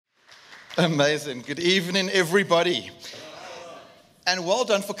Amazing. Good evening, everybody. And well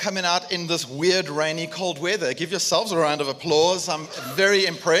done for coming out in this weird, rainy, cold weather. Give yourselves a round of applause. I'm very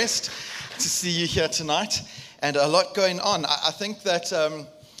impressed to see you here tonight. And a lot going on. I think that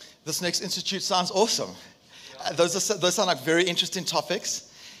this next institute sounds awesome. Those sound like very interesting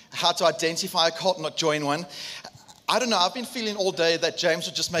topics. How to identify a cult, not join one. I don't know, I've been feeling all day that James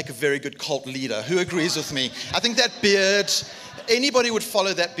would just make a very good cult leader. Who agrees with me? I think that beard, anybody would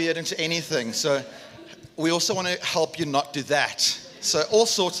follow that beard into anything. So we also want to help you not do that. So all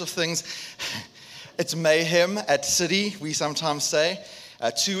sorts of things. It's mayhem at City, we sometimes say.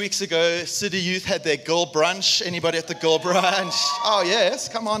 2 weeks ago, City Youth had their girl brunch. Anybody at the girl brunch? Oh yes,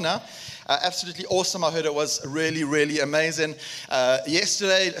 come on now. Absolutely awesome. I heard it was really, really amazing.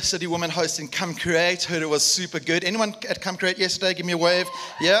 Yesterday, City Women hosting Come Create. Heard it was super good. Anyone at Come Create yesterday? Give me a wave.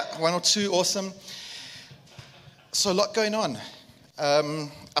 Yeah, one or two. Awesome. So a lot going on.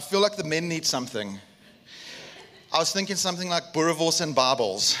 I feel like the men need something. I was thinking something like Boerewors and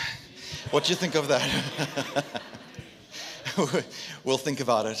Barbels. What do you think of that? We'll think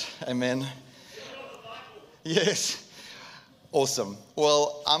about it. Amen. Yes. Awesome.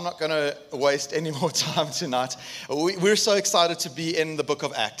 Well, I'm not going to waste any more time tonight. We're so excited to be in the book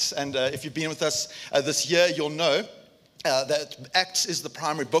of Acts. And if you've been with us this year, you'll know that Acts is the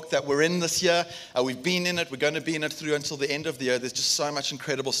primary book that we're in this year. We've been in it. We're going to be in it through until the end of the year. There's just so much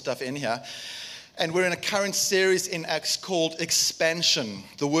incredible stuff in here. And we're in a current series in Acts called Expansion,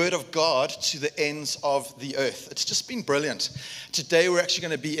 the Word of God to the ends of the earth. It's just been brilliant. Today we're actually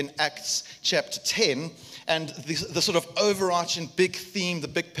going to be in Acts chapter 10. And the sort of overarching big theme, the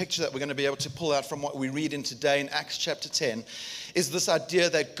big picture that we're going to be able to pull out from what we read in today in Acts chapter 10 is this idea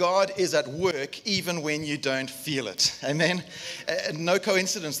that God is at work even when you don't feel it. Amen? No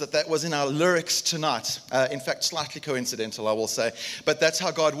coincidence that was in our lyrics tonight. In fact, slightly coincidental, I will say. But that's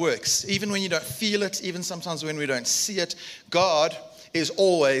how God works. Even when you don't feel it, even sometimes when we don't see it, God is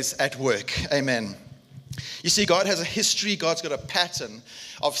always at work. Amen. You see, God has a history, God's got a pattern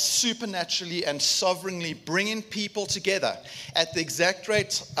of supernaturally and sovereignly bringing people together at the exact right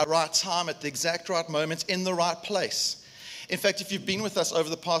time, at the exact right moment, in the right place. In fact, if you've been with us over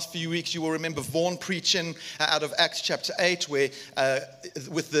the past few weeks, you will remember Vaughan preaching out of Acts chapter 8, where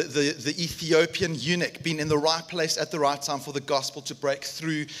with the Ethiopian eunuch being in the right place at the right time for the gospel to break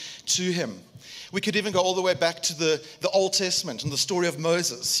through to him. We could even go all the way back to the Old Testament and the story of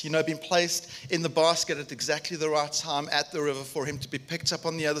Moses, being placed in the basket at exactly the right time at the river for him to be picked up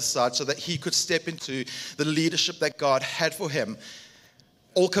on the other side so that he could step into the leadership that God had for him.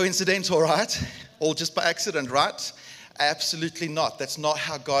 All coincidental, right? All just by accident, right? Absolutely not. That's not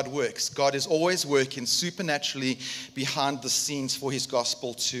how God works. God is always working supernaturally behind the scenes for his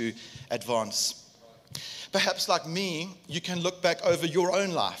gospel to advance. Perhaps like me, you can look back over your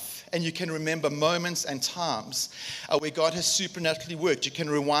own life. And you can remember moments and times where God has supernaturally worked. You can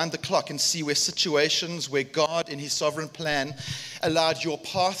rewind the clock and see where situations where God, in his sovereign plan, allowed your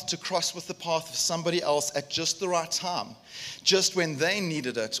path to cross with the path of somebody else at just the right time. Just when they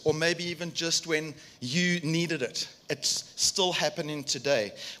needed it, or maybe even just when you needed it. It's still happening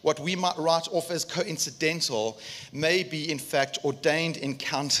today. What we might write off as coincidental may be, in fact, ordained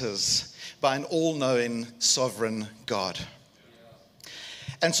encounters by an all-knowing, sovereign God.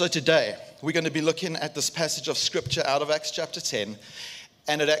 And so today, we're going to be looking at this passage of scripture out of Acts chapter 10,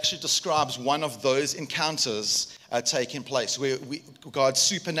 and it actually describes one of those encounters taking place, where God's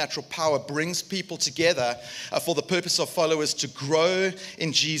supernatural power brings people together for the purpose of followers to grow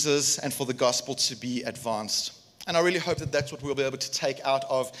in Jesus and for the gospel to be advanced. And I really hope that that's what we'll be able to take out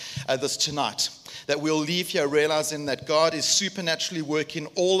of this tonight. That we'll leave here realizing that God is supernaturally working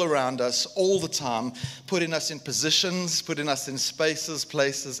all around us all the time, putting us in positions, putting us in spaces,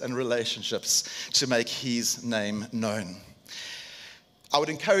 places, and relationships to make his name known. I would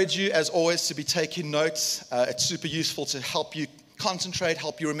encourage you, as always, to be taking notes. It's super useful to help you concentrate,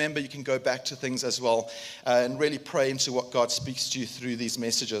 help you remember. You can go back to things as well and really pray into what God speaks to you through these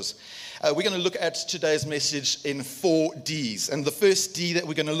messages. We're going to look at today's message in 4 Ds. And the first D that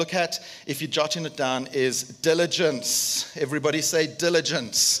we're going to look at, if you're jotting it down, is diligence. Everybody say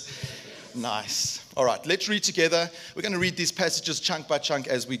diligence. Nice. All right, let's read together. We're going to read these passages chunk by chunk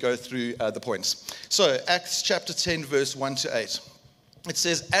as we go through the points. So, Acts chapter 10, verse 1 to 8. It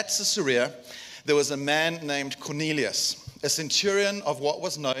says, at Caesarea, there was a man named Cornelius, a centurion of what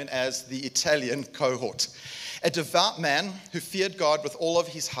was known as the Italian cohort. A devout man who feared God with all of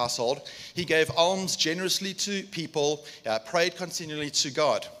his household. He gave alms generously to people, prayed continually to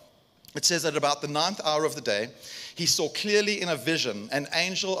God. It says at about the 9th hour of the day, he saw clearly in a vision an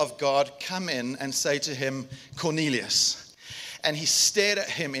angel of God come in and say to him, Cornelius. And he stared at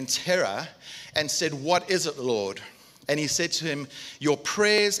him in terror and said, "What is it, Lord?" And he said to him, "Your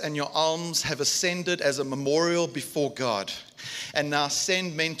prayers and your alms have ascended as a memorial before God. And now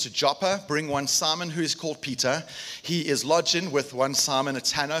send men to Joppa, bring one Simon who is called Peter. He is lodging with one Simon, a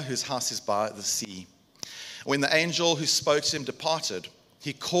tanner, whose house is by the sea." When the angel who spoke to him departed,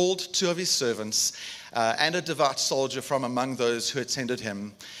 he called 2 of his servants and a devout soldier from among those who attended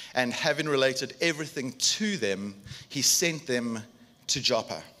him. And having related everything to them, he sent them to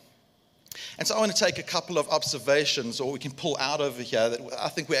Joppa. And so I want to take a couple of observations, or we can pull out over here, that I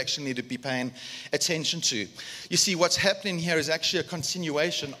think we actually need to be paying attention to. You see, what's happening here is actually a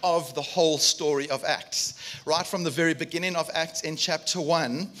continuation of the whole story of Acts. Right from the very beginning of Acts in chapter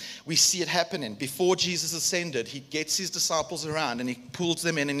 1, we see it happening. Before Jesus ascended, he gets his disciples around and he pulls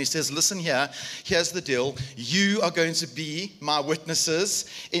them in and he says, "Listen here, here's the deal. You are going to be my witnesses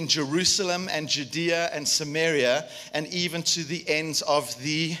in Jerusalem and Judea and Samaria and even to the ends of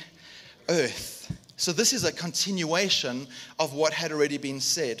the earth." So this is a continuation of what had already been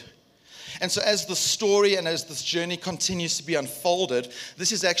said. And so as the story and as this journey continues to be unfolded,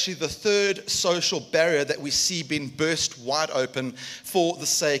 this is actually the third social barrier that we see being burst wide open for the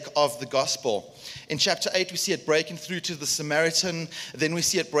sake of the gospel. In chapter 8, we see it breaking through to the Samaritan, then we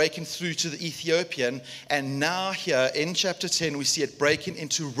see it breaking through to the Ethiopian, and now here in chapter 10, we see it breaking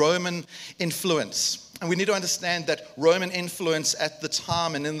into Roman influence. And we need to understand that Roman influence at the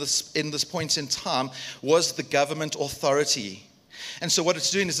time and in this point in time was the government authority. And so what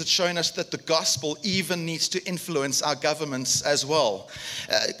it's doing is it's showing us that the gospel even needs to influence our governments as well.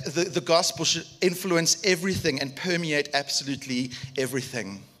 The gospel should influence everything and permeate absolutely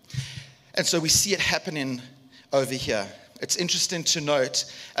everything. And so we see it happening over here. It's interesting to note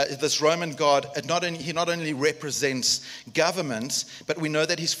this Roman God, he not only represents government, but we know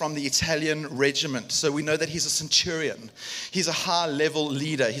that he's from the Italian regiment. So we know that he's a centurion. He's a high-level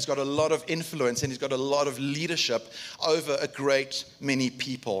leader. He's got a lot of influence and he's got a lot of leadership over a great many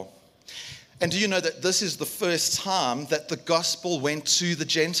people. And do you know that this is the first time that the gospel went to the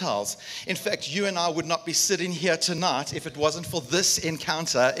Gentiles? In fact, you and I would not be sitting here tonight if it wasn't for this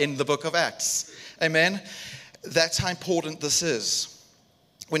encounter in the book of Acts. Amen? That's how important this is.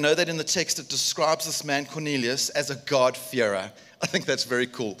 We know that in the text it describes this man Cornelius as a God-fearer. I think that's very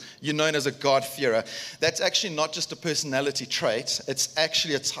cool. You're known as a God-fearer. That's actually not just a personality trait. It's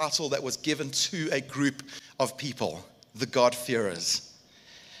actually a title that was given to a group of people, the God-fearers.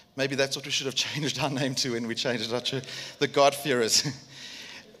 Maybe that's what we should have changed our name to when we changed our church, the God-fearers.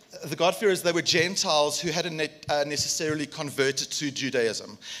 The God-fearers, they were Gentiles who hadn't necessarily converted to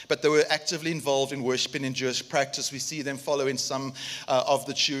Judaism, but they were actively involved in worshiping in Jewish practice. We see them following some of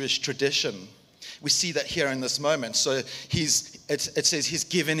the Jewish tradition. We see that here in this moment. So it says he's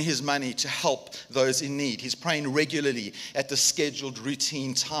given his money to help those in need. He's praying regularly at the scheduled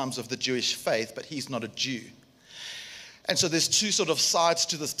routine times of the Jewish faith, but he's not a Jew. And so there's two sort of sides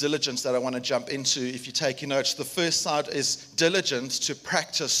to this diligence that I want to jump into if you're taking notes. The first side is diligence to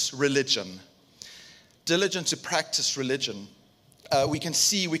practice religion. Diligent to practice religion. We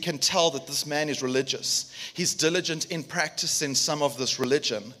can tell that this man is religious. He's diligent in practicing some of this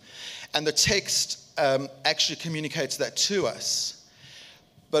religion. And the text actually communicates that to us.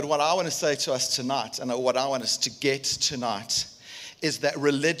 But what I want to say to us tonight, and what I want us to get tonight, is that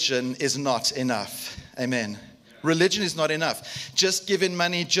religion is not enough. Amen. Religion is not enough. Just giving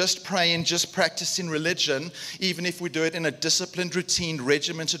money, just praying, just practicing religion, even if we do it in a disciplined, routine,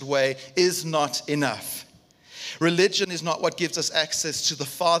 regimented way, is not enough. Religion is not what gives us access to the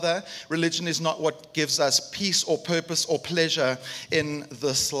Father. Religion is not what gives us peace or purpose or pleasure in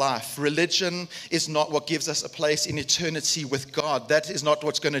this life. Religion is not what gives us a place in eternity with God. That is not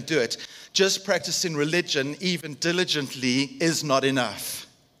what's going to do it. Just practicing religion, even diligently, is not enough.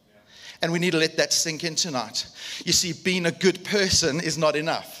 And we need to let that sink in tonight. You see, being a good person is not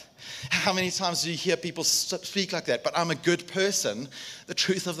enough. How many times do you hear people speak like that? But I'm a good person. The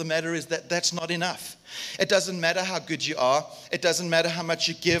truth of the matter is that that's not enough. It doesn't matter how good you are. It doesn't matter how much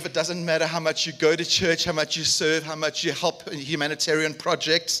you give. It doesn't matter how much you go to church, how much you serve, how much you help in humanitarian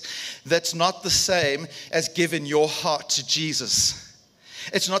projects. That's not the same as giving your heart to Jesus.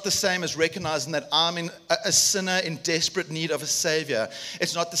 It's not the same as recognizing that I'm a sinner in desperate need of a Savior.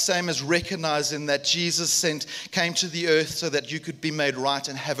 It's not the same as recognizing that Jesus came to the earth so that you could be made right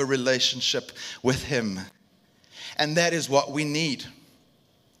and have a relationship with Him. And that is what we need.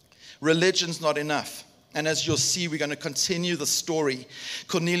 Religion's not enough. And as you'll see, we're going to continue the story.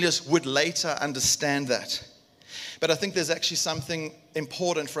 Cornelius would later understand that. But I think there's actually something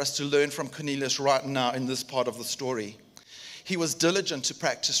important for us to learn from Cornelius right now in this part of the story. He was diligent to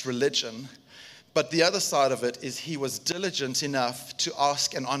practice religion, But the other side of it is he was diligent enough to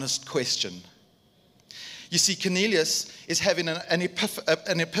ask an honest question. You see, Cornelius is having an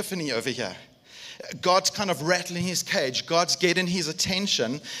epiphany over here. God's kind of rattling his cage. God's getting his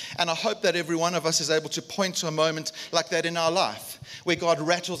attention. And I hope that every one of us is able to point to a moment like that in our life, where God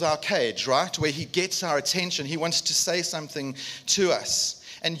rattles our cage, right? Where he gets our attention. He wants to say something to us.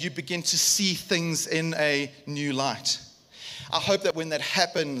 And you begin to see things in a new light. I hope that when that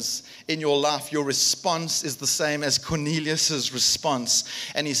happens in your life, your response is the same as Cornelius's response.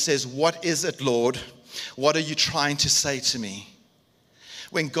 And he says, "What is it, Lord? What are you trying to say to me?"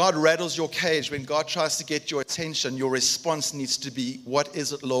 When God rattles your cage, when God tries to get your attention, your response needs to be, "What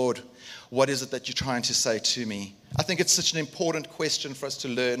is it, Lord? What is it that you're trying to say to me?" I think it's such an important question for us to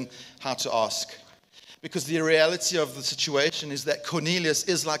learn how to ask. Because the reality of the situation is that Cornelius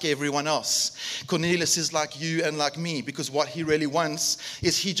is like everyone else. Cornelius is like you and like me, because what he really wants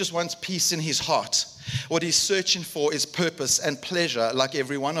is he just wants peace in his heart. What he's searching for is purpose and pleasure, like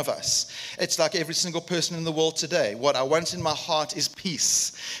every one of us. It's like every single person in the world today. What I want in my heart is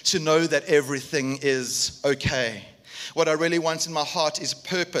peace, to know that everything is okay. What I really want in my heart is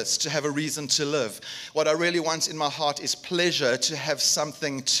purpose, to have a reason to live. What I really want in my heart is pleasure, to have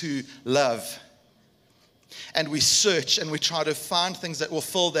something to love. And we search and we try to find things that will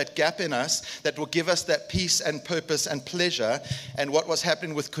fill that gap in us, that will give us that peace and purpose and pleasure. And what was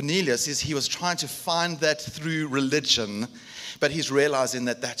happening with Cornelius is he was trying to find that through religion, but he's realizing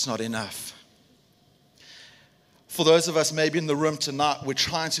that that's not enough. For those of us maybe in the room tonight, we're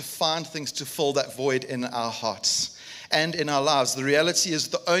trying to find things to fill that void in our hearts and in our lives. The reality is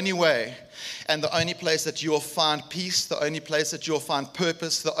the only way and the only place that you'll find peace, the only place that you'll find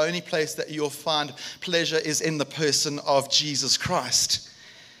purpose, the only place that you'll find pleasure is in the person of Jesus Christ.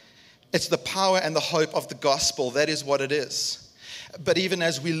 It's the power and the hope of the gospel. That is what it is. But even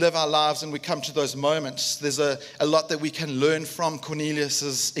as we live our lives and we come to those moments, there's a lot that we can learn from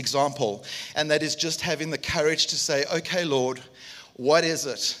Cornelius's example. And that is just having the courage to say, "Okay, Lord, what is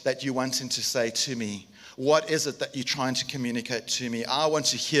it that you wanting to say to me? What is it that you're trying to communicate to me? I want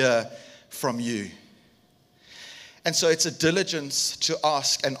to hear from you." And so it's a diligence to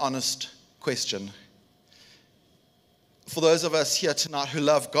ask an honest question. For those of us here tonight who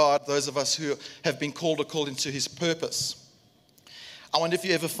love God, those of us who have been called according to his purpose, I wonder if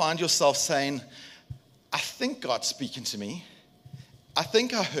you ever find yourself saying, "I think God's speaking to me. I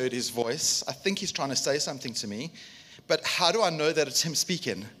think I heard his voice. I think he's trying to say something to me. But how do I know that it's him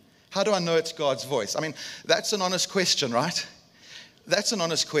speaking? How do I know it's God's voice?" I mean, that's an honest question, right? That's an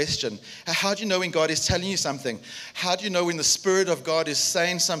honest question. How do you know when God is telling you something? How do you know when the Spirit of God is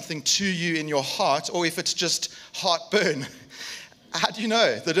saying something to you in your heart, or if it's just heartburn? How do you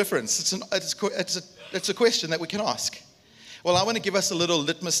know the difference? It's a question that we can ask. Well, I want to give us a little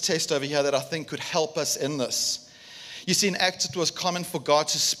litmus test over here that I think could help us in this. You see, in Acts, it was common for God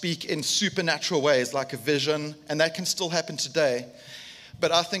to speak in supernatural ways, like a vision, and that can still happen today.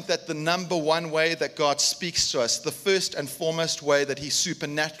 But I think that the number one way that God speaks to us, the first and foremost way that he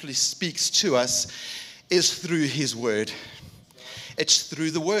supernaturally speaks to us, is through his word. It's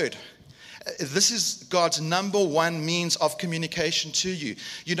through the word. This is God's number one means of communication to you.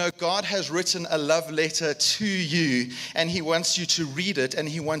 You know, God has written a love letter to you, and he wants you to read it, and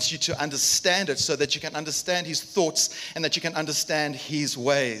he wants you to understand it so that you can understand his thoughts and that you can understand his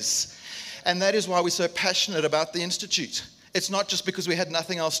ways. And that is why we're so passionate about the Institute. It's not just because we had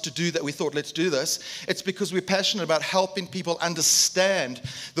nothing else to do that we thought, let's do this. It's because we're passionate about helping people understand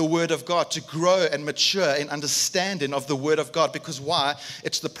the Word of God, to grow and mature in understanding of the Word of God. Because why?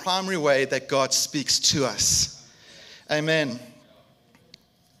 It's the primary way that God speaks to us. Amen.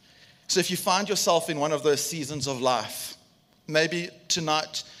 So if you find yourself in one of those seasons of life, maybe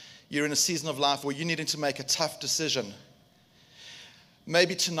tonight you're in a season of life where you're needing to make a tough decision.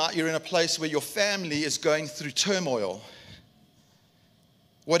 Maybe tonight you're in a place where your family is going through turmoil.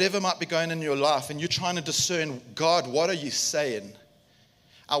 Whatever might be going on in your life, and you're trying to discern, God, what are you saying?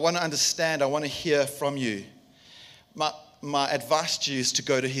 I want to understand. I want to hear from you. My advice to you is to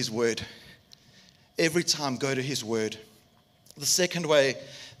go to his word. Every time, go to his word. The second way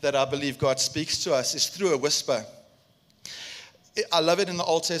that I believe God speaks to us is through a whisper. I love it in the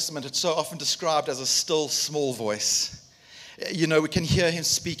Old Testament. It's so often described as a still, small voice. You know, we can hear him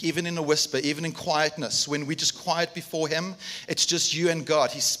speak even in a whisper, even in quietness. When we just quiet before him, it's just you and God.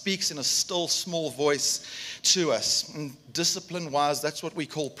 He speaks in a still, small voice to us. And discipline-wise, that's what we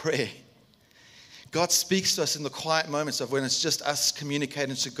call prayer. God speaks to us in the quiet moments of when it's just us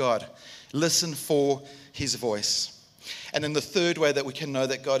communicating to God. Listen for his voice. And then the third way that we can know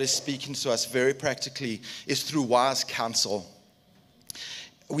that God is speaking to us very practically is through wise counsel.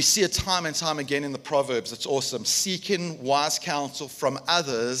 we see it time and time again in the Proverbs. It's awesome. Seeking wise counsel from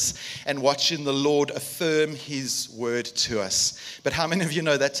others and watching the Lord affirm his word to us. But how many of you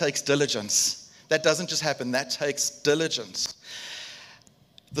know that takes diligence? That doesn't just happen. That takes diligence.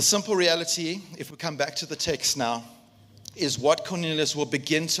 The simple reality, if we come back to the text now, is what Cornelius will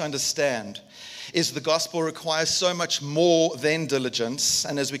begin to understand is the gospel requires so much more than diligence.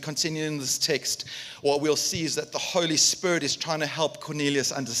 And as we continue in this text, what we'll see is that the Holy Spirit is trying to help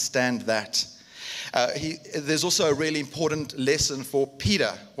Cornelius understand that. There's also a really important lesson for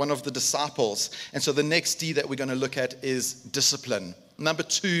Peter, one of the disciples. And so the next D that we're going to look at is discipline. Number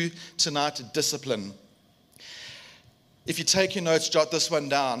 2 tonight, discipline. If you take your notes, jot this one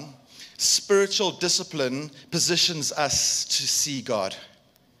down. Spiritual discipline positions us to see God.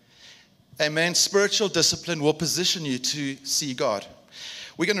 Amen. Spiritual discipline will position you to see God.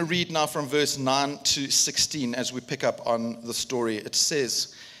 We're going to read now from verse 9 to 16 as we pick up on the story. It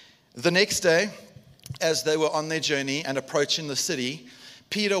says, the next day, as they were on their journey and approaching the city,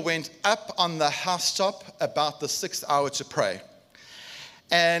 Peter went up on the housetop about the 6th hour to pray.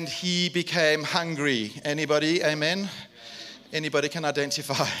 And he became hungry. Anybody? Amen? Anybody can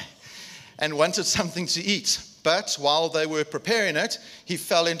identify. And wanted something to eat. But while they were preparing it, he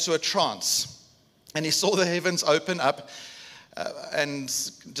fell into a trance. And he saw the heavens open up, and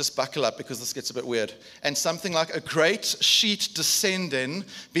just buckle up because this gets a bit weird. And something like a great sheet descending,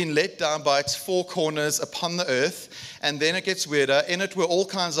 being let down by its 4 corners upon the earth. And then it gets weirder. In it were all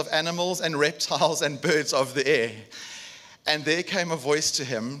kinds of animals and reptiles and birds of the air. And there came a voice to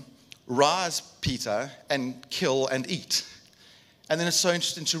him, rise, Peter, and kill and eat. And then it's so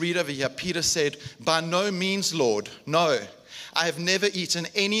interesting to read over here. Peter said, by no means, Lord, no. I have never eaten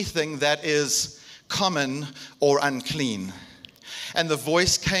anything that is common or unclean. And the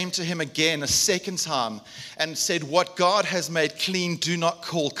voice came to him again a second time and said, what God has made clean, do not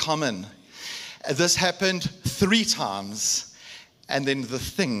call common. This happened 3 times. And then the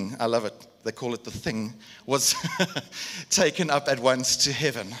thing, I love it, they call it the thing, was taken up at once to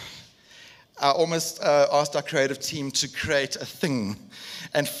heaven. I almost asked our creative team to create a thing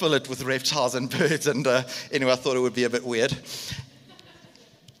and fill it with reptiles and birds. And anyway, I thought it would be a bit weird.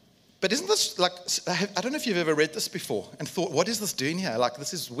 But isn't this like, I don't know if you've ever read this before and thought, what is this doing here? Like,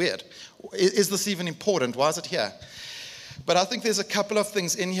 this is weird. Is this even important? Why is it here? But I think there's a couple of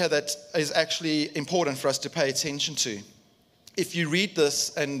things in here that is actually important for us to pay attention to. If you read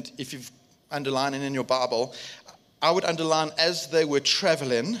this, and if you've underlined it in your Bible, I would underline as they were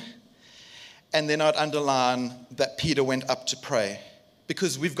traveling. And then I'd underline that Peter went up to pray.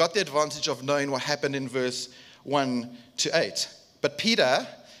 Because we've got the advantage of knowing what happened in verse 1 to 8. But Peter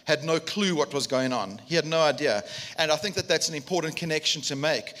had no clue what was going on. He had no idea. And I think that that's an important connection to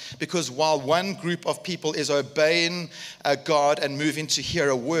make. Because while one group of people is obeying God and moving to hear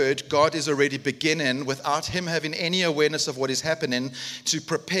a word, God is already beginning, without him having any awareness of what is happening, to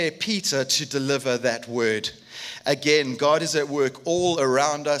prepare Peter to deliver that word. Again, God is at work all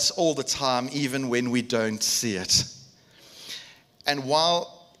around us all the time, even when we don't see it. And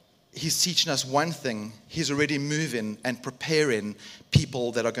while he's teaching us one thing, he's already moving and preparing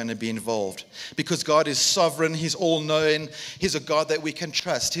people that are going to be involved. Because God is sovereign, he's all-knowing, he's a God that we can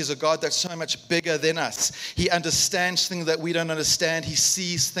trust. He's a God that's so much bigger than us. He understands things that we don't understand. He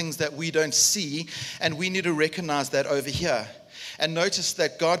sees things that we don't see, and we need to recognize that over here. And notice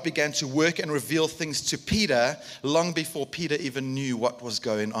that God began to work and reveal things to Peter long before Peter even knew what was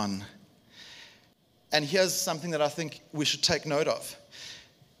going on. And here's something that I think we should take note of.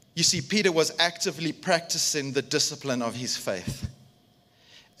 You see, Peter was actively practicing the discipline of his faith.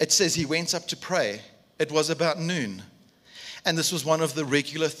 It says he went up to pray. It was about noon. And this was one of the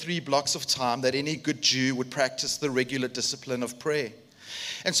regular 3 blocks of time that any good Jew would practice the regular discipline of prayer.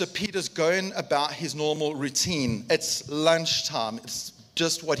 And so Peter's going about his normal routine. It's lunchtime. It's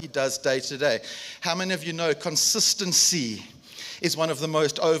just what he does day to day. How many of you know consistency is one of the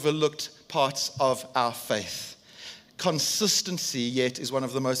most overlooked parts of our faith? Consistency, yet, is one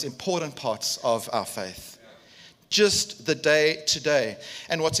of the most important parts of our faith. Just the day to day.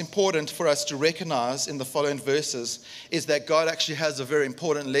 And what's important for us to recognize in the following verses is that God actually has a very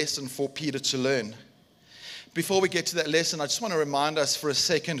important lesson for Peter to learn. Before we get to that lesson, I just want to remind us for a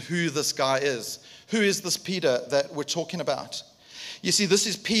second who this guy is. Who is this Peter that we're talking about? You see, this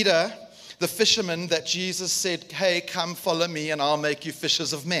is Peter, the fisherman that Jesus said, hey, come follow me and I'll make you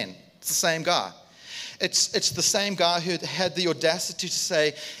fishers of men. It's the same guy. It's the same guy who had the audacity to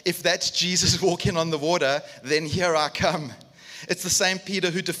say, if that's Jesus walking on the water, then here I come. It's the same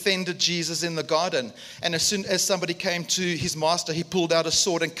Peter who defended Jesus in the garden. And as soon as somebody came to his master, he pulled out a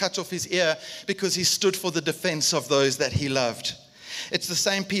sword and cut off his ear because he stood for the defense of those that he loved. It's the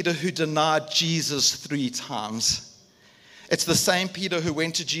same Peter who denied Jesus 3 times. It's the same Peter who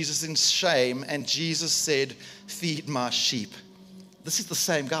went to Jesus in shame and Jesus said, "Feed my sheep." This is the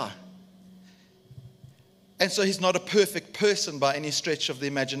same guy. And so he's not a perfect person by any stretch of the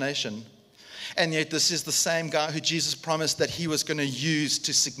imagination. And yet this is the same guy who Jesus promised that he was going to use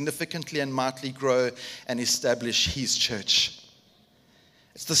to significantly and mightily grow and establish his church.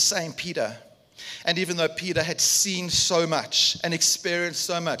 It's the same Peter. And even though Peter had seen so much and experienced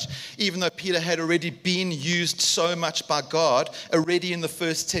so much, even though Peter had already been used so much by God, already in the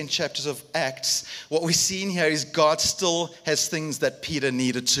first 10 chapters of Acts, what we see in here is God still has things that Peter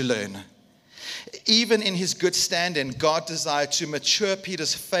needed to learn. Even in his good standing, God desired to mature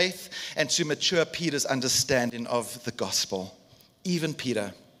Peter's faith and to mature Peter's understanding of the gospel. Even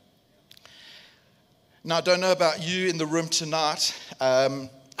Peter. Now, I don't know about you in the room tonight,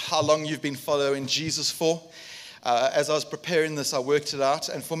 how long you've been following Jesus for. As I was preparing this, I worked it out.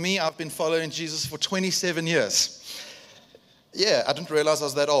 And for me, I've been following Jesus for 27 years. Yeah, I didn't realize I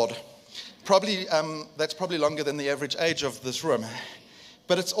was that old. That's probably longer than the average age of this room.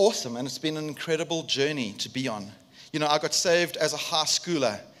 But it's awesome, and it's been an incredible journey to be on. You know, I got saved as a high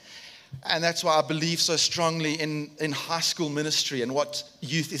schooler, and that's why I believe so strongly in high school ministry and what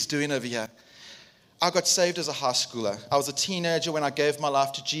youth is doing over here. I got saved as a high schooler. I was a teenager when I gave my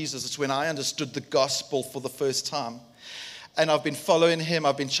life to Jesus. It's when I understood the gospel for the first time. And I've been following him.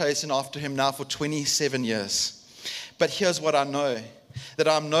 I've been chasing after him now for 27 years. But here's what I know, that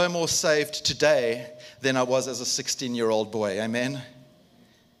I'm no more saved today than I was as a 16-year-old boy. Amen?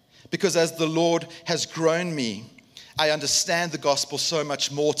 Because as the Lord has grown me, I understand the gospel so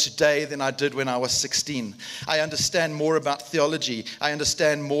much more today than I did when I was 16. I understand more about theology. I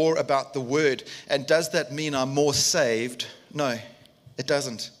understand more about the word. And does that mean I'm more saved? No, it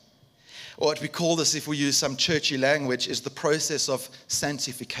doesn't. Or what we call this, if we use some churchy language, is the process of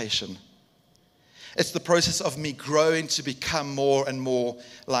sanctification. It's the process of me growing to become more and more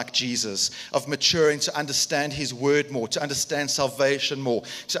like Jesus, of maturing to understand his word more, to understand salvation more,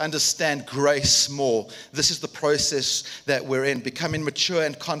 to understand grace more. This is the process that we're in, becoming mature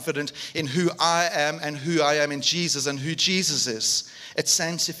and confident in who I am and who I am in Jesus and who Jesus is. It's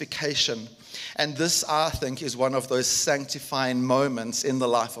sanctification. And this, I think, is one of those sanctifying moments in the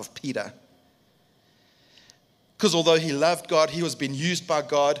life of Peter. Because although he loved God, he was being used by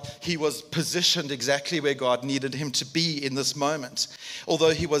God, he was positioned exactly where God needed him to be in this moment.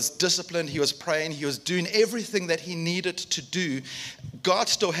 Although he was disciplined, he was praying, he was doing everything that he needed to do, God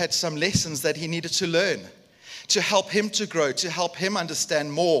still had some lessons that he needed to learn to help him to grow, to help him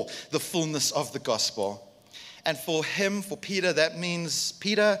understand more the fullness of the gospel. And for him, for Peter, that means,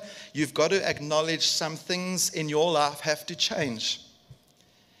 Peter, you've got to acknowledge some things in your life have to change.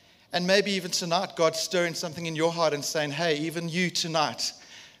 And maybe even tonight, God's stirring something in your heart and saying, hey, even you tonight,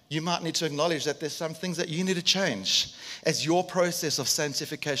 you might need to acknowledge that there's some things that you need to change as your process of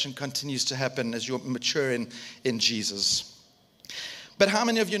sanctification continues to happen, as you're maturing in Jesus. But how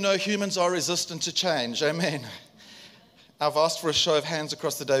many of you know humans are resistant to change? Amen. I've asked for a show of hands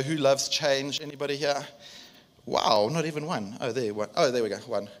across the day. Who loves change? Anybody here? Wow, not even one. Oh, there we go.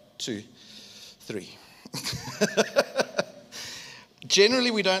 1, 2, 3.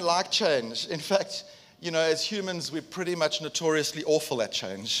 Generally, we don't like change. In fact, you know, as humans, we're pretty much notoriously awful at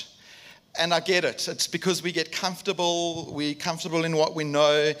change. And I get it. It's because we get comfortable. We're comfortable in what we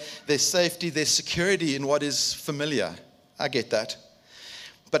know. There's safety, there's security in what is familiar. I get that.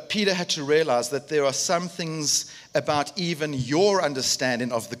 But Peter had to realize that there are some things about even your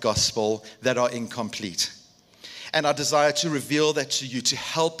understanding of the gospel that are incomplete. And I desire to reveal that to you, to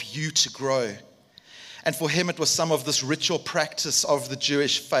help you to grow. And for him, it was some of this ritual practice of the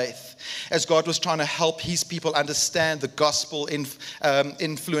Jewish faith, as God was trying to help his people understand the gospel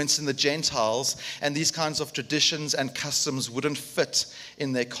influence in the Gentiles, and these kinds of traditions and customs wouldn't fit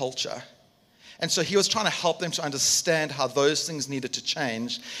in their culture. And so he was trying to help them to understand how those things needed to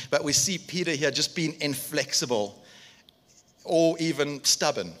change. But we see Peter here just being inflexible, or even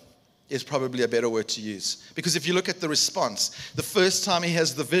stubborn is probably a better word to use. Because if you look at the response, the first time he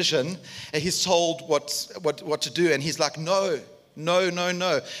has the vision, and he's told what to do, and he's like, no.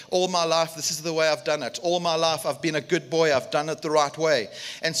 All my life, this is the way I've done it. All my life, I've been a good boy. I've done it the right way.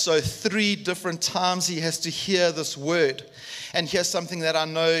 And so 3 different times he has to hear this word. And here's something that I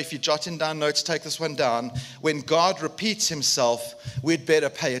know, if you're jotting down notes, take this one down. When God repeats himself, we'd better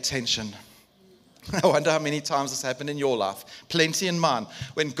pay attention. I wonder how many times this happened in your life. Plenty in mine.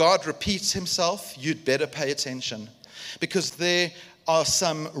 When God repeats himself, you'd better pay attention. Because there are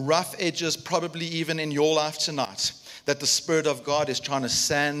some rough edges, probably even in your life tonight, that the Spirit of God is trying to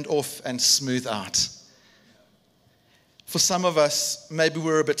sand off and smooth out. For some of us, maybe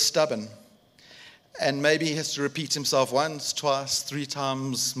we're a bit stubborn. And maybe he has to repeat himself once, twice, 3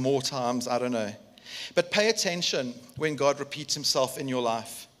 times, more times, I don't know. But pay attention when God repeats himself in your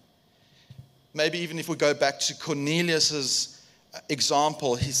life. Maybe even if we go back to Cornelius's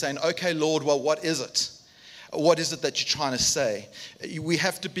example, he's saying, okay, Lord, well, what is it? What is it that you're trying to say? We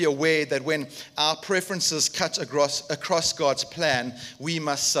have to be aware that when our preferences cut across God's plan, we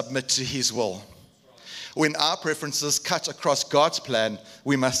must submit to his will. When our preferences cut across God's plan,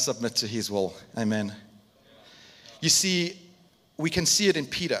 we must submit to his will. Amen. You see, we can see it in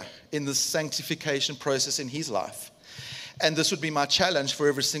Peter, in the sanctification process in his life. And this would be my challenge for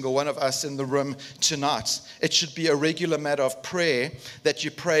every single one of us in the room tonight. It should be a regular matter of prayer that you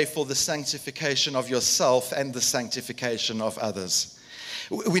pray for the sanctification of yourself and the sanctification of others.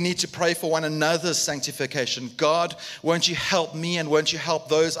 We need to pray for one another's sanctification. God, won't you help me and won't you help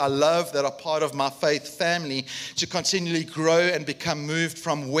those I love that are part of my faith family to continually grow and become moved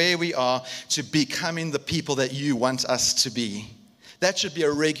from where we are to becoming the people that you want us to be. That should be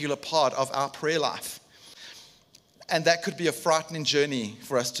a regular part of our prayer life. And that could be a frightening journey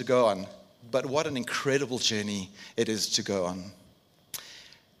for us to go on. But what an incredible journey it is to go on.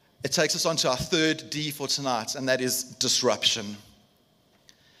 It takes us on to our third D for tonight, and that is disruption.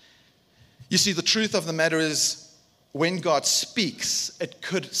 You see, the truth of the matter is, when God speaks, it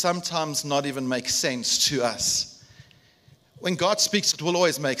could sometimes not even make sense to us. When God speaks, it will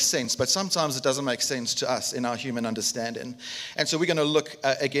always make sense, but sometimes it doesn't make sense to us in our human understanding. And so we're going to look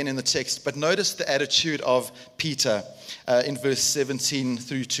again in the text, but notice the attitude of Peter in verse 17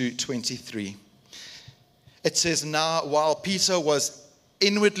 through to 23. It says, now while Peter was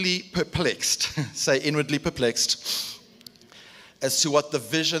inwardly perplexed, say inwardly perplexed, as to what the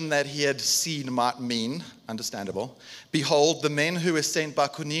vision that he had seen might mean, understandable. Behold, the men who were sent by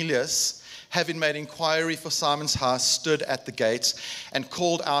Cornelius, having made inquiry for Simon's house, stood at the gate and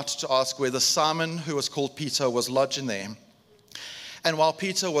called out to ask whether Simon, who was called Peter, was lodging there. And while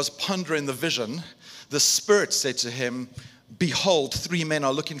Peter was pondering the vision, the Spirit said to him, behold, 3 men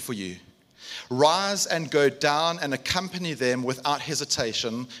are looking for you. Rise and go down and accompany them without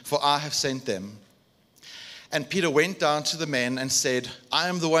hesitation, for I have sent them. And Peter went down to the men and said, I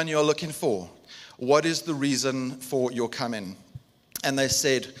am the one you are looking for. What is the reason for your coming? And they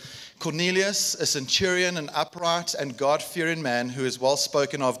said, Cornelius, a centurion, an upright and God-fearing man who is well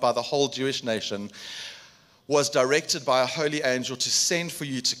spoken of by the whole Jewish nation, was directed by a holy angel to send for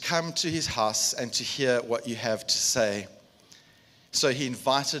you to come to his house and to hear what you have to say. So he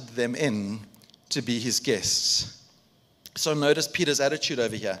invited them in to be his guests. So notice Peter's attitude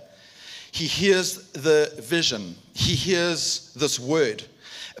over here. He hears the vision. He hears this word,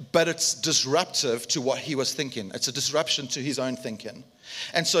 but it's disruptive to what he was thinking. It's a disruption to his own thinking.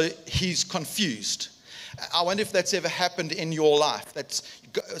 And so he's confused. I wonder if that's ever happened in your life, that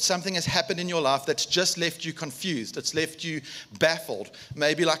something has happened in your life that's just left you confused. It's left you baffled.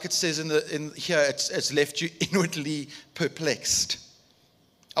 Maybe like it says in here, it's left you inwardly perplexed.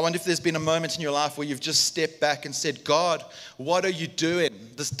 I wonder if there's been a moment in your life where you've just stepped back and said, God, what are you doing?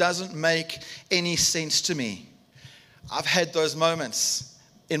 This doesn't make any sense to me. I've had those moments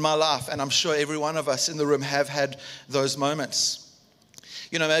in my life, and I'm sure every one of us in the room have had those moments.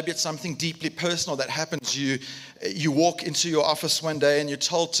 You know, maybe it's something deeply personal that happens. You walk into your office one day and you're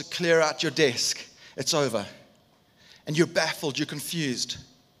told to clear out your desk. It's over. And you're baffled, you're confused.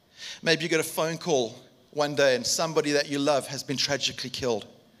 Maybe you get a phone call one day and somebody that you love has been tragically killed.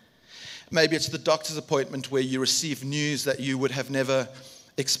 Maybe it's the doctor's appointment where you receive news that you would have never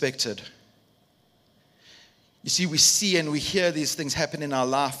expected. You see, we see and we hear these things happen in our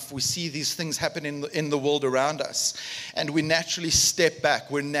life. We see these things happen in the world around us. And we naturally step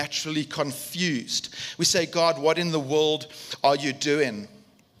back. We're naturally confused. We say, God, what in the world are you doing?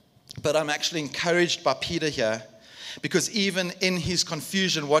 But I'm actually encouraged by Peter here, because even in his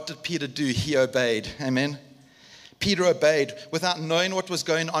confusion, what did Peter do? He obeyed. Amen. Peter obeyed. Without knowing what was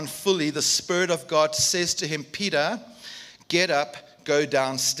going on fully, the Spirit of God says to him, Peter, get up, go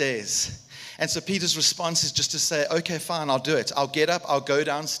downstairs. And so Peter's response is just to say, okay, fine, I'll do it. I'll get up, I'll go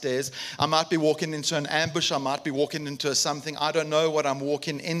downstairs. I might be walking into an ambush. I might be walking into something. I don't know what I'm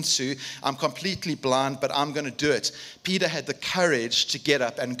walking into. I'm completely blind, but I'm going to do it. Peter had the courage to get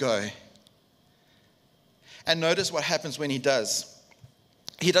up and go. And notice what happens when he does.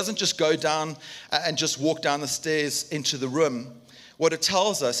 He doesn't just go down and just walk down the stairs into the room. What it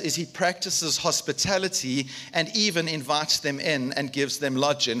tells us is he practices hospitality and even invites them in and gives them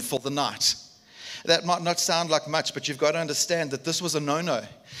lodging for the night. That might not sound like much, but you've got to understand that this was a no-no.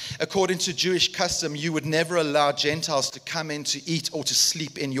 According to Jewish custom, you would never allow Gentiles to come in to eat or to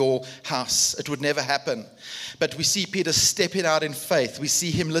sleep in your house. It would never happen. But we see Peter stepping out in faith. We see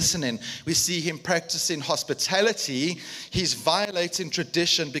him listening. We see him practicing hospitality. He's violating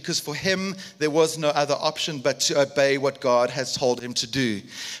tradition because for him, there was no other option but to obey what God has told him to do.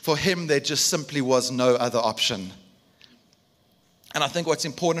 For him, there just simply was no other option. And I think what's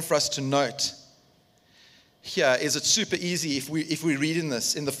important for us to note here is it's super easy if we read in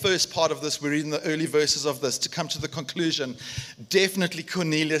this, in the first part of this, we read in the early verses of this, to come to the conclusion, definitely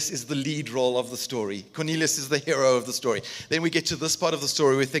Cornelius is the lead role of the story. Cornelius is the hero of the story. Then we get to this part of the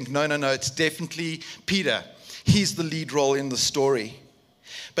story, we think, no, it's definitely Peter. He's the lead role in the story.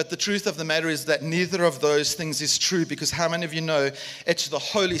 But the truth of the matter is that neither of those things is true, because how many of you know it's the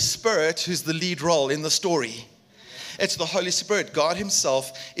Holy Spirit who's the lead role in the story? It's the Holy Spirit. God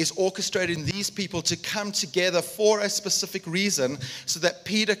himself is orchestrating these people to come together for a specific reason so that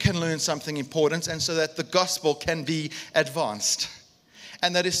Peter can learn something important and so that the gospel can be advanced.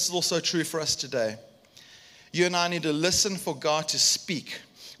 And that is also true for us today. You and I need to listen for God to speak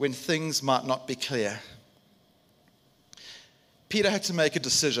when things might not be clear. Peter had to make a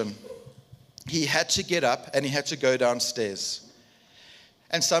decision. He had to get up and he had to go downstairs.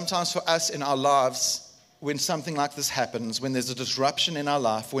 And sometimes for us in our lives, when something like this happens, when there's a disruption in our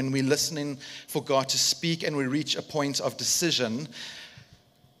life, when we're listening for God to speak and we reach a point of decision,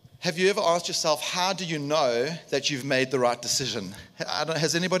 have you ever asked yourself, how do you know that you've made the right decision?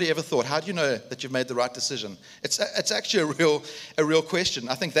 Has anybody ever thought, how do you know that you've made the right decision? It's actually a real question.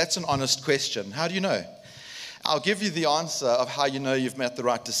 I think that's an honest question. How do you know? I'll give you the answer of how you know you've made the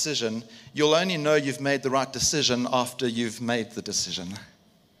right decision. You'll only know you've made the right decision after you've made the decision.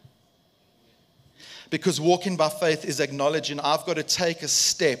 Because walking by faith is acknowledging I've got to take a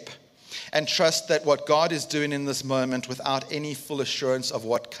step and trust that what God is doing in this moment without any full assurance of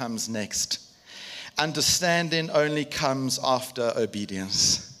what comes next. Understanding only comes after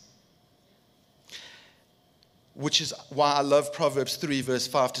obedience. Which is why I love Proverbs 3, verse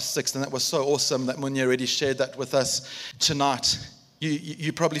 5 to 6. And that was so awesome that Munya already shared that with us tonight.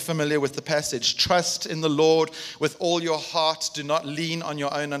 You're probably familiar with the passage. Trust in the Lord with all your heart. Do not lean on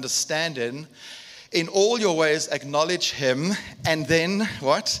your own understanding. In all your ways, acknowledge him, and then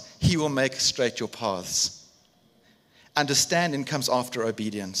what? He will make straight your paths. Understanding comes after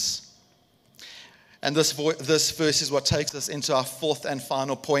obedience. And this verse is what takes us into our fourth and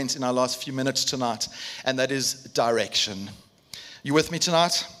final point in our last few minutes tonight, and that is direction. You with me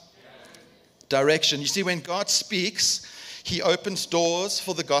tonight? Direction. You see, when God speaks, he opens doors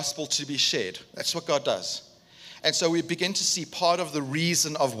for the gospel to be shared. That's what God does. And so we begin to see part of the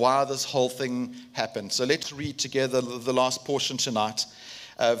reason of why this whole thing happened. So let's read together the last portion tonight.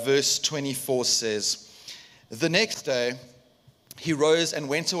 Verse 24 says, "The next day he rose and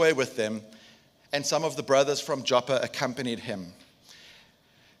went away with them, and some of the brothers from Joppa accompanied him.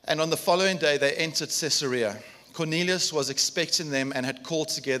 And on the following day they entered Caesarea. Cornelius was expecting them and had called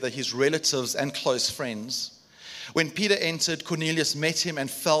together his relatives and close friends. When Peter entered, Cornelius met him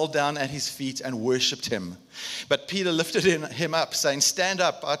and fell down at his feet and worshipped him. But Peter lifted him up, saying, 'Stand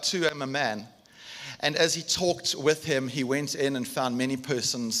up, I too am a man.' And as he talked with him, he went in and found many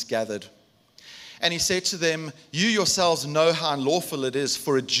persons gathered. And he said to them, 'You yourselves know how unlawful it is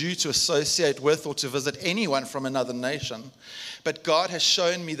for a Jew to associate with or to visit anyone from another nation. But God has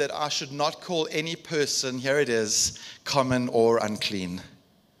shown me that I should not call any person,' here it is, 'common or unclean.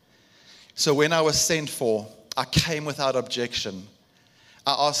 So when I was sent for, I came without objection.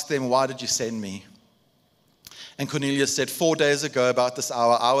 I asked them, why did you send me?' And Cornelius said, 4 days ago, about this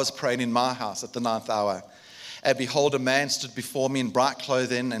hour, I was praying in my house at the 9th hour. And behold, a man stood before me in bright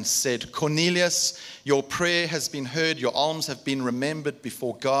clothing and said, 'Cornelius, your prayer has been heard, your alms have been remembered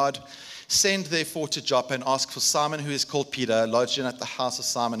before God. Send therefore to Joppa and ask for Simon, who is called Peter, lodging at the house of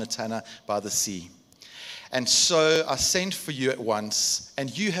Simon a tanner by the sea. And so I sent for you at once,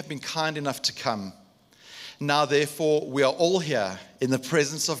 and you have been kind enough to come. Now, therefore, we are all here in the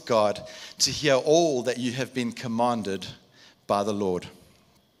presence of God to hear all that you have been commanded by the Lord.'"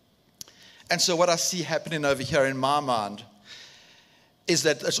 And so what I see happening over here in my mind is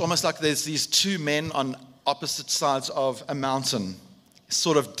that it's almost like there's these two men on opposite sides of a mountain,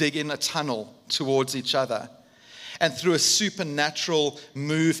 sort of digging a tunnel towards each other. And through a supernatural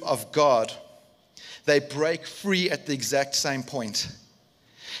move of God, they break free at the exact same point.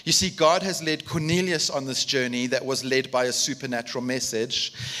 You see, God has led Cornelius on this journey that was led by a supernatural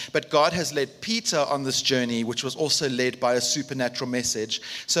message, but God has led Peter on this journey, which was also led by a supernatural message,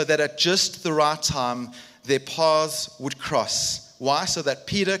 so that at just the right time, their paths would cross Why? So that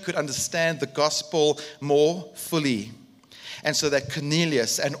Peter could understand the gospel more fully, and so that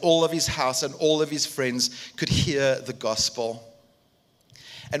Cornelius and all of his house and all of his friends could hear the gospel.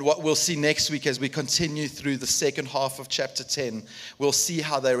 And what we'll see next week as we continue through the second half of chapter 10, we'll see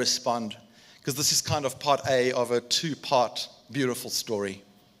how they respond, because this is kind of part A of a two-part beautiful story.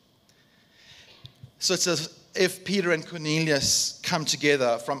 So it's as if Peter and Cornelius come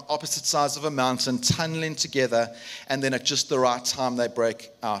together from opposite sides of a mountain, tunneling together, and then at just the right time they break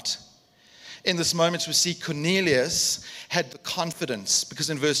out. In this moment, we see Cornelius had the confidence, because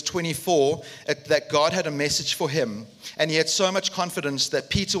in verse 24, that God had a message for him. And he had so much confidence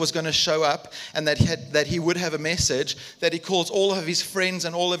that Peter was going to show up and that he would have a message, that he calls all of his friends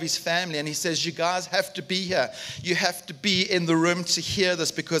and all of his family. And he says, you guys have to be here. You have to be in the room to hear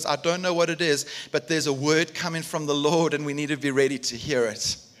this, because I don't know what it is, but there's a word coming from the Lord and we need to be ready to hear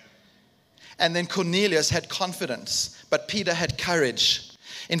it. And then Cornelius had confidence, but Peter had courage.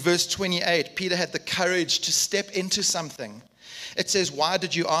 In verse 28, Peter had the courage to step into something. It says, why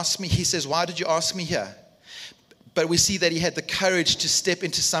did you ask me? He says, why did you ask me here? But we see that he had the courage to step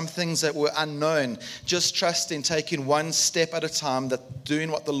into some things that were unknown, just trusting, taking one step at a time, that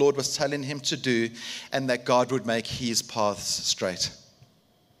doing what the Lord was telling him to do, and that God would make his paths straight.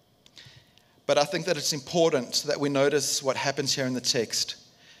 But I think that it's important that we notice what happens here in the text,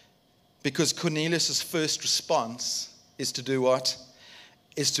 because Cornelius' first response is to do what?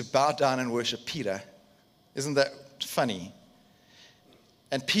 Is to bow down and worship Peter. Isn't that funny?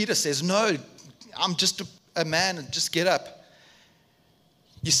 And Peter says, no, I'm just a man, and just get up.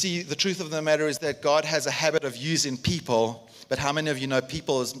 You see, the truth of the matter is that God has a habit of using people, but how many of you know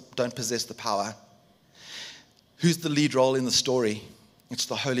people don't possess the power? Who's the lead role in the story? It's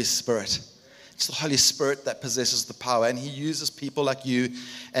the Holy Spirit. It's the Holy Spirit that possesses the power, and he uses people like you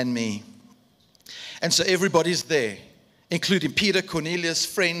and me. And so everybody's there, including Peter, Cornelius,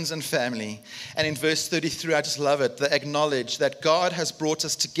 friends, and family. And in verse 33, I just love it. They acknowledge that God has brought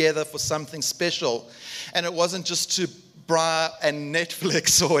us together for something special. And it wasn't just to Bra and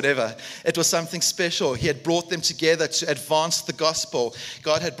Netflix or whatever. It was something special. He had brought them together to advance the gospel.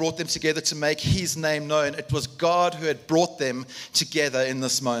 God had brought them together to make his name known. It was God who had brought them together in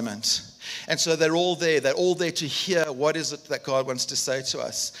this moment. And so they're all there. They're all there to hear what is it that God wants to say to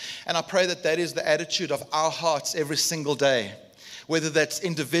us. And I pray that that is the attitude of our hearts every single day. Whether that's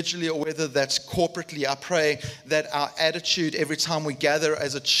individually or whether that's corporately, I pray that our attitude every time we gather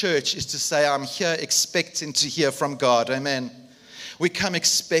as a church is to say, I'm here expecting to hear from God. Amen. We come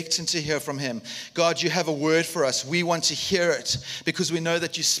expecting to hear from him. God, you have a word for us. We want to hear it because we know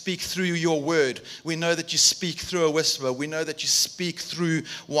that you speak through your word. We know that you speak through a whisper. We know that you speak through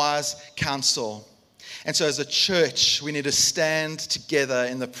wise counsel. And so as a church, we need to stand together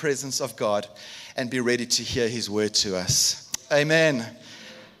in the presence of God and be ready to hear his word to us. Amen.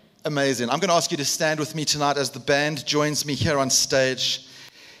 Amazing. I'm going to ask you to stand with me tonight as the band joins me here on stage,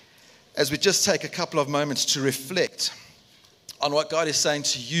 as we just take a couple of moments to reflect on what God is saying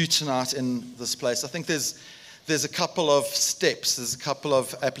to you tonight in this place. I think there's a couple of steps, there's a couple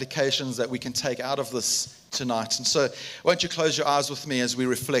of applications that we can take out of this tonight. And so won't you close your eyes with me as we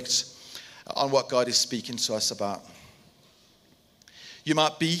reflect on what God is speaking to us about. You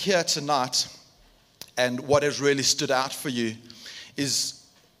might be here tonight, and what has really stood out for you is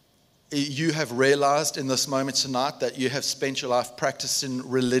you have realized in this moment tonight that you have spent your life practicing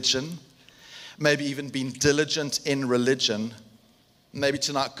religion, maybe even been diligent in religion. Maybe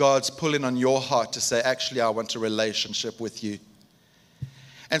tonight God's pulling on your heart to say, actually, I want a relationship with you.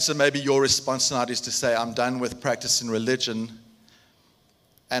 And so maybe your response tonight is to say, I'm done with practicing religion,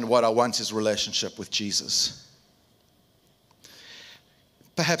 and what I want is relationship with Jesus.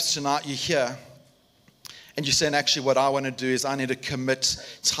 Perhaps tonight you're here and you're saying, actually, what I want to do is I need to commit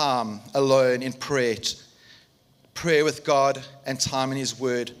time alone in prayer with God and time in his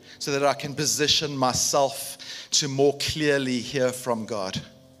word, so that I can position myself to more clearly hear from God.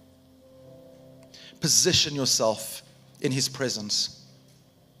 Position yourself in his presence.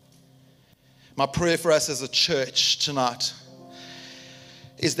 My prayer for us as a church tonight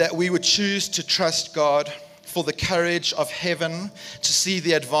is that we would choose to trust God for the courage of heaven to see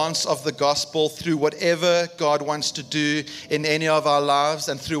the advance of the gospel through whatever God wants to do in any of our lives,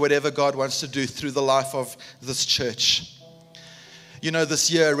 and through whatever God wants to do through the life of this church. You know,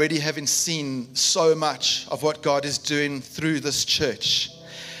 this year already having seen so much of what God is doing through this church,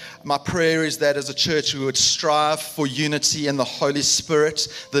 my prayer is that as a church we would strive for unity in the Holy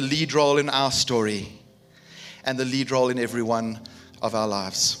Spirit, the lead role in our story, and the lead role in every one of our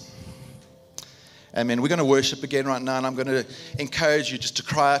lives. Amen. We're going to worship again right now, and I'm going to encourage you just to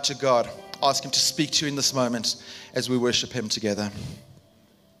cry out to God. ask Him to speak to you in this moment as we worship Him together.